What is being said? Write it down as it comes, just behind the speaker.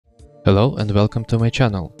Hello and welcome to my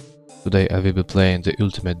channel. Today I will be playing the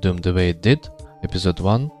Ultimate Doom the way it did, Episode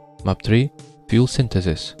 1, Map 3, Fuel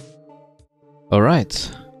Synthesis.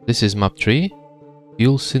 Alright, this is Map 3,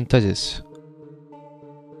 Fuel Synthesis.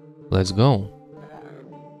 Let's go.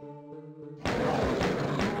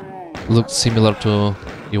 Looks similar to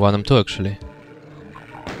E1M3 actually.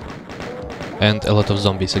 And a lot of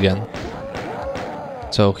zombies again.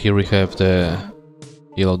 So here we have the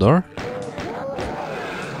yellow door.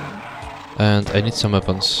 And I need some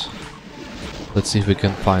weapons. Let's see if we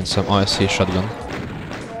can find some. Oh, I see a shotgun.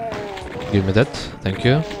 Give me that, thank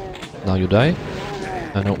you. Now you die.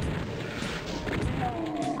 I know.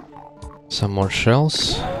 Some more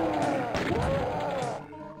shells.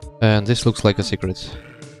 And this looks like a secret,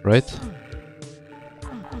 right?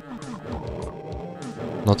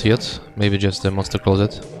 Not yet. Maybe just the monster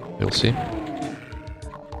closet. We'll see.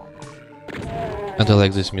 And I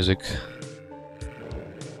like this music.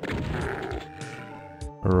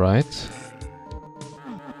 Right.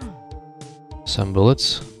 Some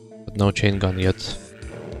bullets, but no chain gun yet.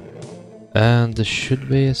 And there should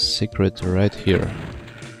be a secret right here.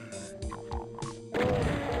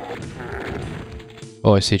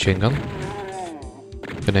 Oh, I see a chain gun.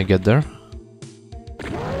 Can I get there?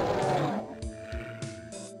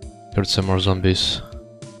 Heard some more zombies.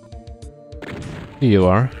 Here you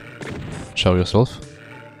are. Show yourself.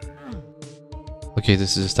 Okay,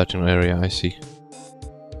 this is a starting area, I see.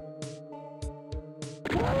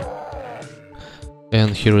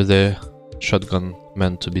 And here is the shotgun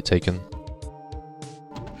meant to be taken.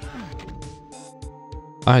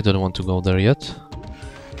 I don't want to go there yet.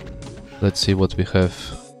 Let's see what we have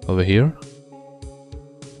over here.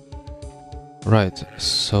 Right,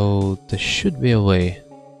 so there should be a way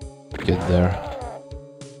to get there.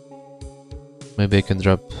 Maybe I can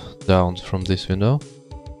drop down from this window.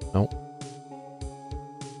 No.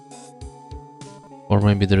 Or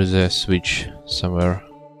maybe there is a switch somewhere.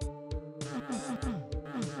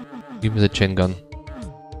 Give me the chain gun.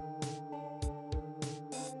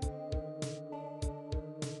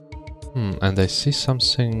 And I see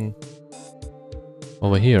something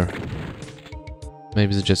over here.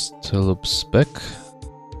 Maybe it just loops back.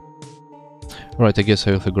 Right, I guess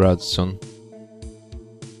I will figure out soon.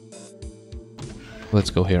 Let's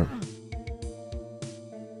go here.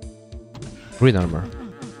 Green armor.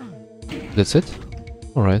 That's it?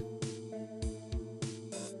 Alright.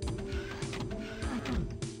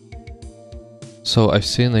 So I've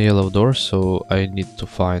seen a yellow door, so I need to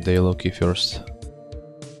find the yellow key first.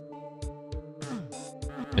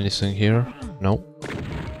 Anything here? No.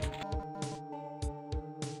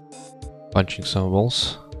 Punching some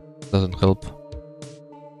walls doesn't help.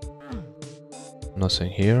 Nothing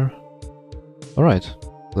here. Alright,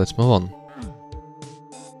 let's move on.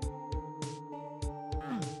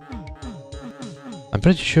 I'm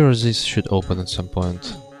pretty sure this should open at some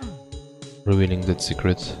point, revealing that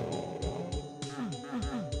secret.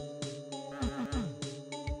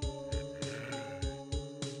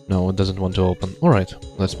 No, it doesn't want to open. Alright,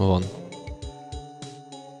 let's move on.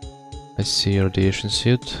 I see a radiation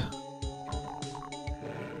suit.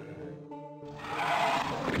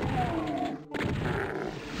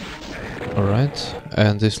 Alright,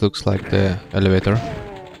 and this looks like the elevator.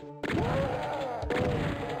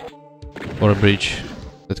 Or a bridge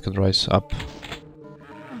that can rise up.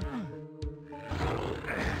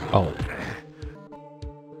 Oh.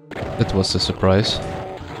 That was a surprise.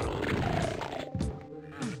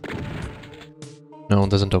 No, it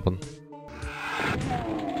doesn't open.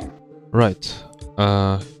 Right.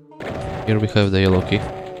 Here we have the yellow key.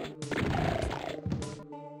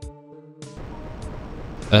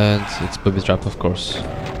 And it's booby trap, of course.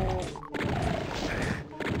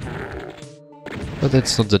 But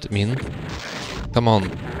that's not that mean. Come on.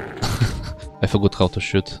 I forgot how to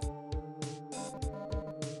shoot.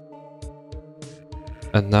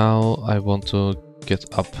 And now I want to get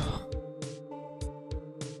up.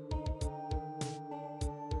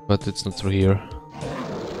 But it's not through here.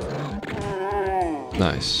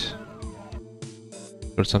 Nice.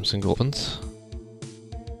 Got something opened.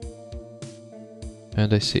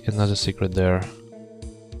 And I see another secret there.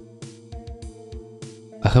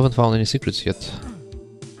 I haven't found any secrets yet.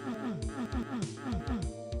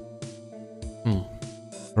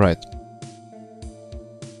 Right.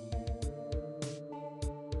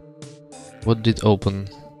 What did open?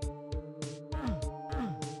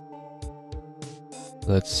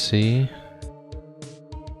 Let's see.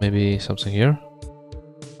 Maybe something here?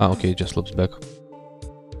 Ah, okay, it just loops back.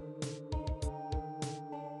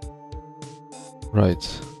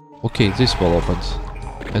 Right. Okay, this wall opened.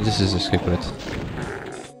 And this is a secret.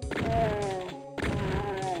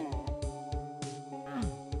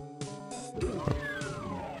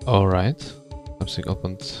 Alright. Something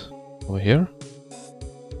opened over here.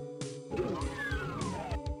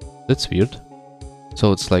 That's weird.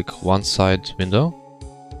 So it's like one side window?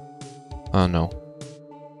 Oh no.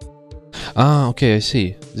 Ah, okay, I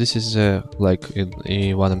see. This is like in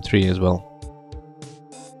E1M3 as well.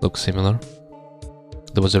 Looks similar.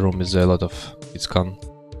 There was a room with a lot of it's gone.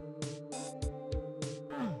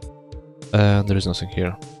 And there is nothing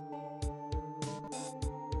here.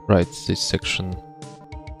 Right, this section.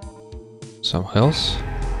 Some health.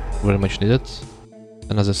 Very much needed.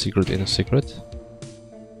 Another secret in a secret.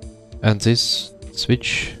 And this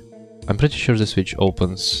switch, I'm pretty sure the switch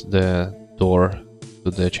opens the door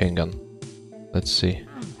to the chain gun. Let's see.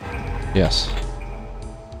 Yes.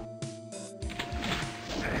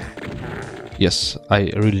 Yes,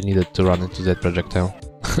 I really needed to run into that projectile.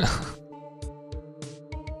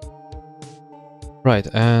 Right,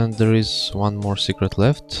 and there is one more secret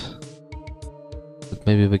left. But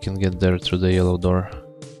maybe we can get there through the yellow door.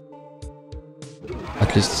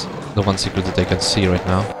 At least the one secret that I can see right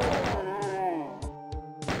now.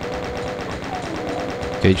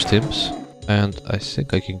 Cage tips, and I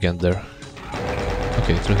think I can get there.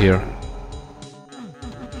 Okay, through here.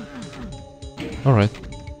 Alright.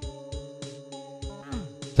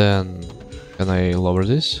 Then, can I lower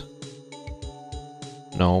this?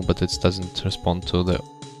 No, but it doesn't respond to the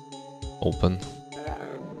open.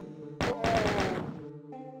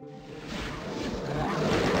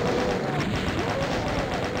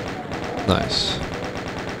 Nice.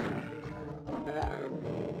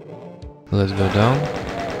 Let's go down.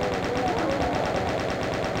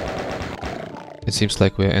 It seems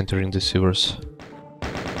like we're entering the sewers.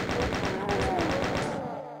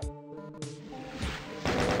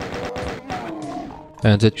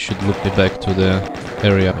 And that should loop me back to the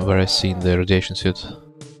area where I seen the radiation suit.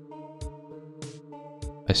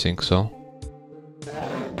 I think so.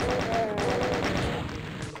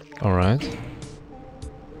 Alright.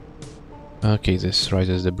 Okay, this right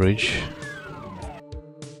is the bridge.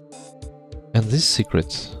 And this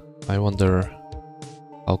secret, I wonder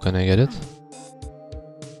how can I get it?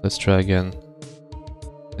 Let's try again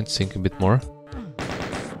and think a bit more.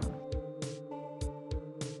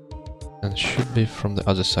 And should be from the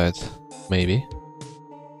other side, maybe.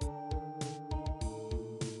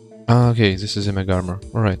 Okay, this is a mega armor,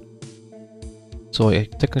 alright. So I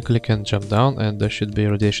technically can jump down and there should be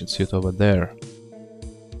a radiation suit over there.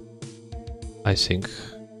 I think.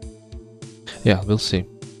 Yeah, we'll see.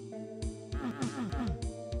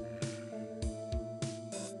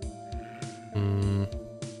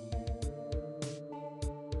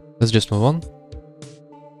 Let's just move on.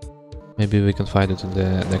 Maybe we can find it in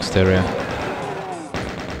the next area.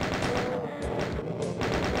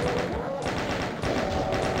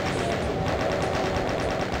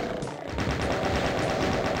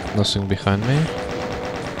 Nothing behind me.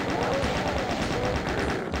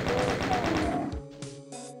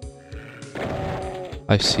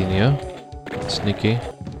 I've seen you. Sneaky,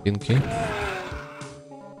 kinky.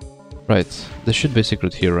 Right, there should be a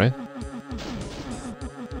secret here, right?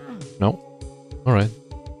 No? Alright.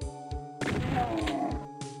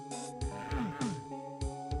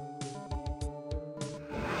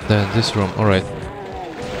 Then this room, alright.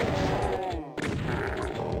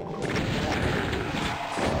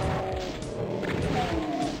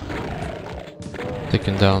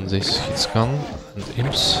 Taking down this hit scan and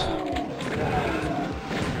imps.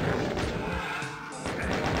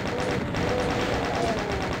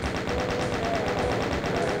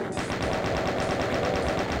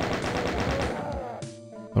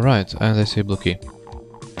 Alright, and I see a blue key.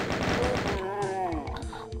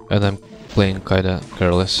 And I'm playing kinda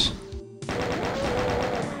careless.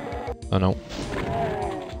 Oh no.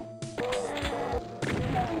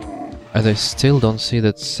 And I still don't see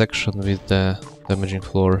that section with the damaging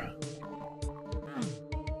floor.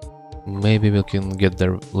 Maybe we can get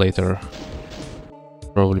there later.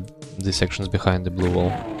 Probably this section's behind the blue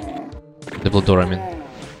wall. The blue door, I mean.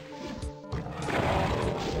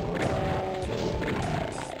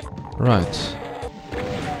 Right.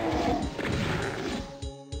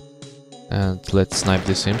 And let's snipe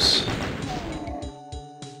these imps.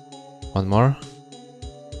 One more.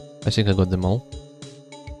 I think I got them all.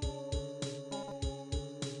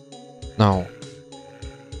 Now.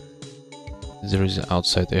 There is an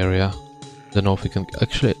outside area. Don't know if we can...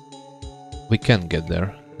 Actually, we can get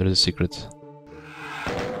there. There is a secret.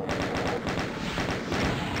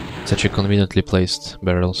 Such a conveniently placed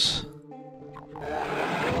barrels.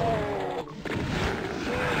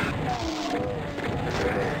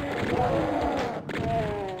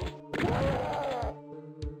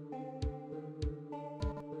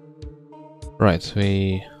 Right,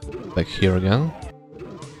 we back here again.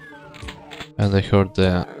 And I heard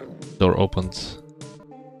the door opened.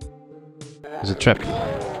 There's a trap.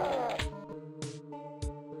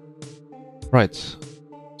 Right,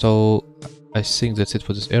 so I think that's it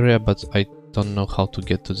for this area, but I don't know how to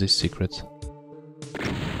get to this secret.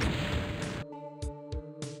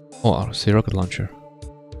 Oh, I see rocket launcher.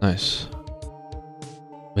 Nice.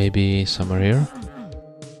 Maybe somewhere here?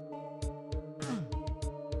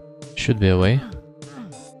 Should be a way.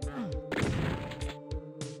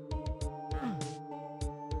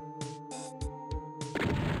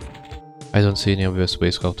 I don't see any obvious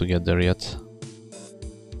ways how to get there yet.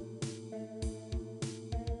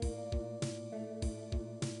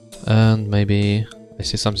 And maybe I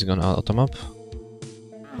see something on auto map.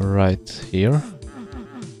 Right here.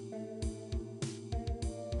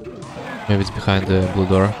 Maybe it's behind the blue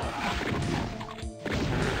door.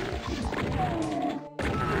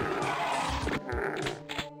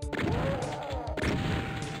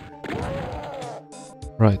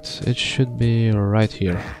 Right, it should be right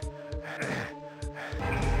here.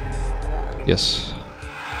 Yes.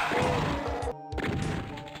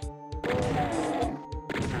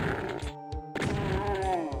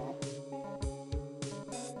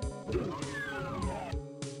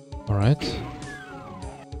 Alright.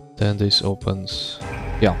 Then this opens...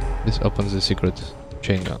 Yeah, this opens the secret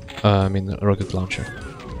chain gun. I mean rocket launcher.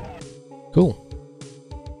 Cool.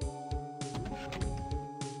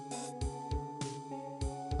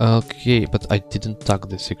 Okay, but I didn't tag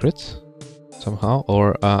the secret somehow,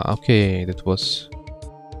 or okay, that was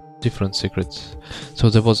different secret. So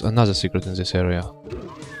there was another secret in this area.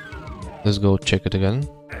 Let's go check it again.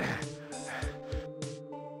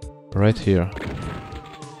 Right here.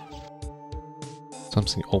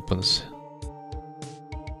 Something opens.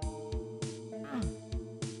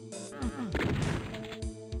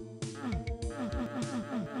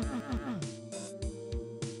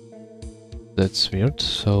 That's weird,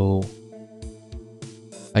 so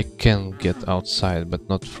I can get outside, but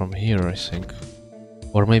not from here, I think.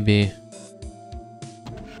 Or maybe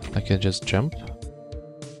I can just jump?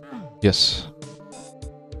 Yes.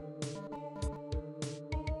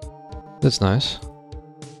 That's nice.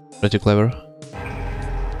 Pretty clever.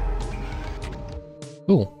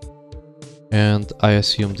 Cool. And I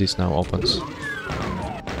assume this now opens.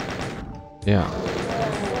 Yeah.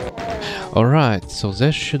 Alright, so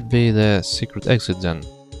there should be the secret exit then.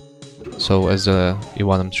 So as the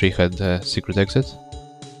E1M3 had the secret exit,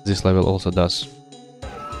 this level also does.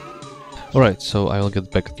 Alright, so I will get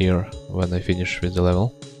back here when I finish with the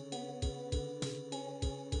level.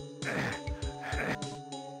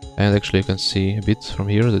 And actually you can see a bit from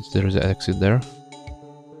here that there is an exit there.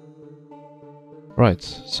 Right,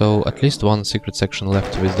 so at least one secret section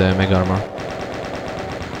left with the mega armor.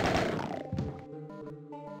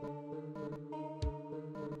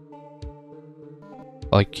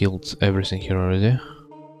 I killed everything here already.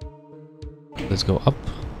 Let's go up.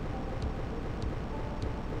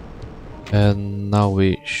 And now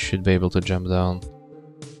we should be able to jump down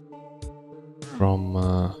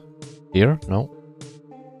from here? No?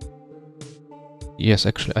 Yes,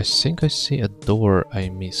 actually I think I see a door I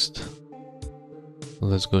missed.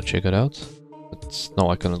 Let's go check it out. But no,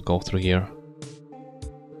 I cannot go through here.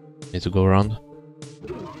 Need to go around.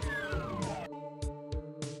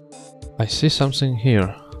 I see something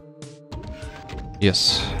here.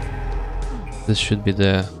 Yes. This should be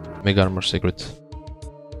the mega armor secret.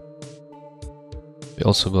 We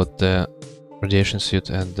also got the radiation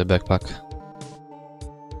suit and the backpack.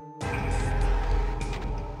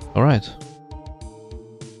 Alright.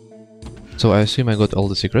 So I assume I got all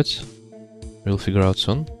the secrets. We'll figure out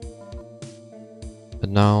soon.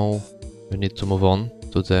 And now we need to move on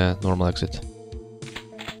to the normal exit.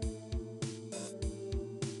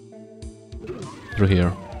 Through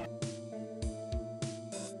here.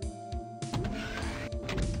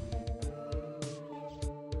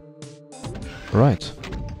 Right.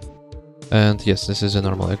 And yes, this is a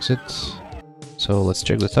normal exit. So let's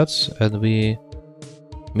check the stats, and we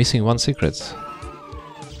missing one secret.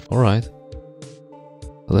 Alright.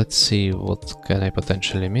 Let's see what can I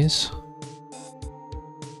potentially miss.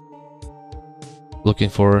 Looking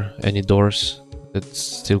for any doors that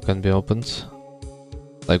still can be opened.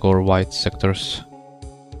 Like or white sectors.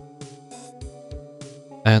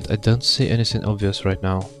 And I don't see anything obvious right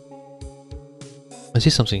now. I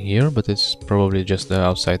see something here, but it's probably just the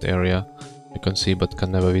outside area you can see but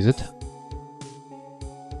can never visit.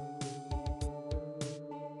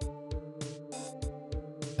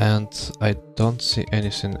 And I don't see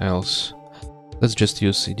anything else. Let's just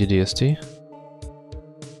use DDST.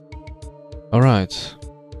 Alright.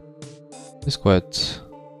 is quite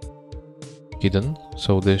hidden,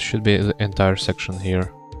 so there should be the entire section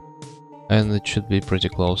here. And it should be pretty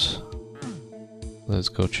close. Let's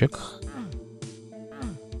go check.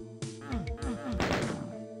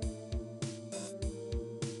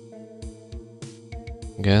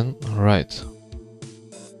 Again, right.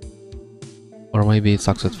 Or maybe it's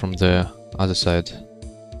accessed from the other side.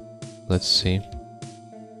 Let's see.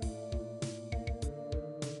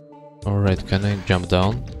 Alright, can I jump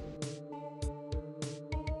down?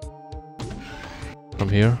 From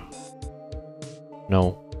here?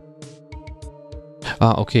 No.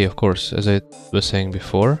 Ah, okay, of course, as I was saying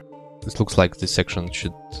before, it looks like this section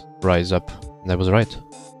should rise up, and I was right.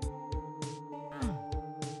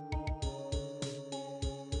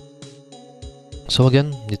 So again,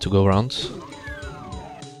 need to go around.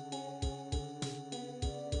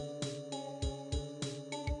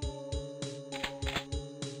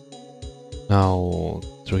 Now,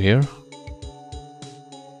 through here.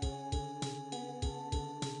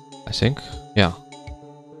 I think, yeah.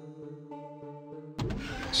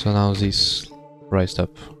 So now these raised up,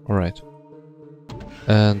 alright.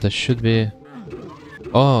 And there should be...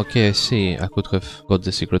 Oh, okay, I see. I could have got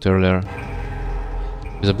the secret earlier.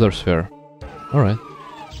 With a blur sphere. Alright.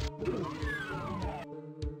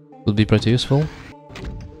 Would be pretty useful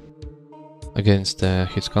against the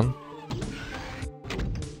hitscan.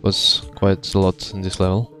 Was quite a lot in this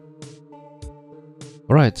level.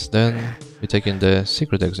 Alright, then we take in the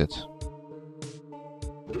secret exit.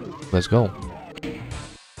 Let's go.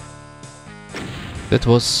 That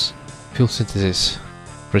was Fuel Synthesis.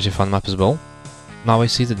 Pretty fun map as well. Now I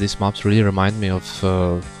see that these maps really remind me of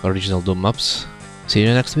original Doom maps. See you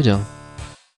in the next video.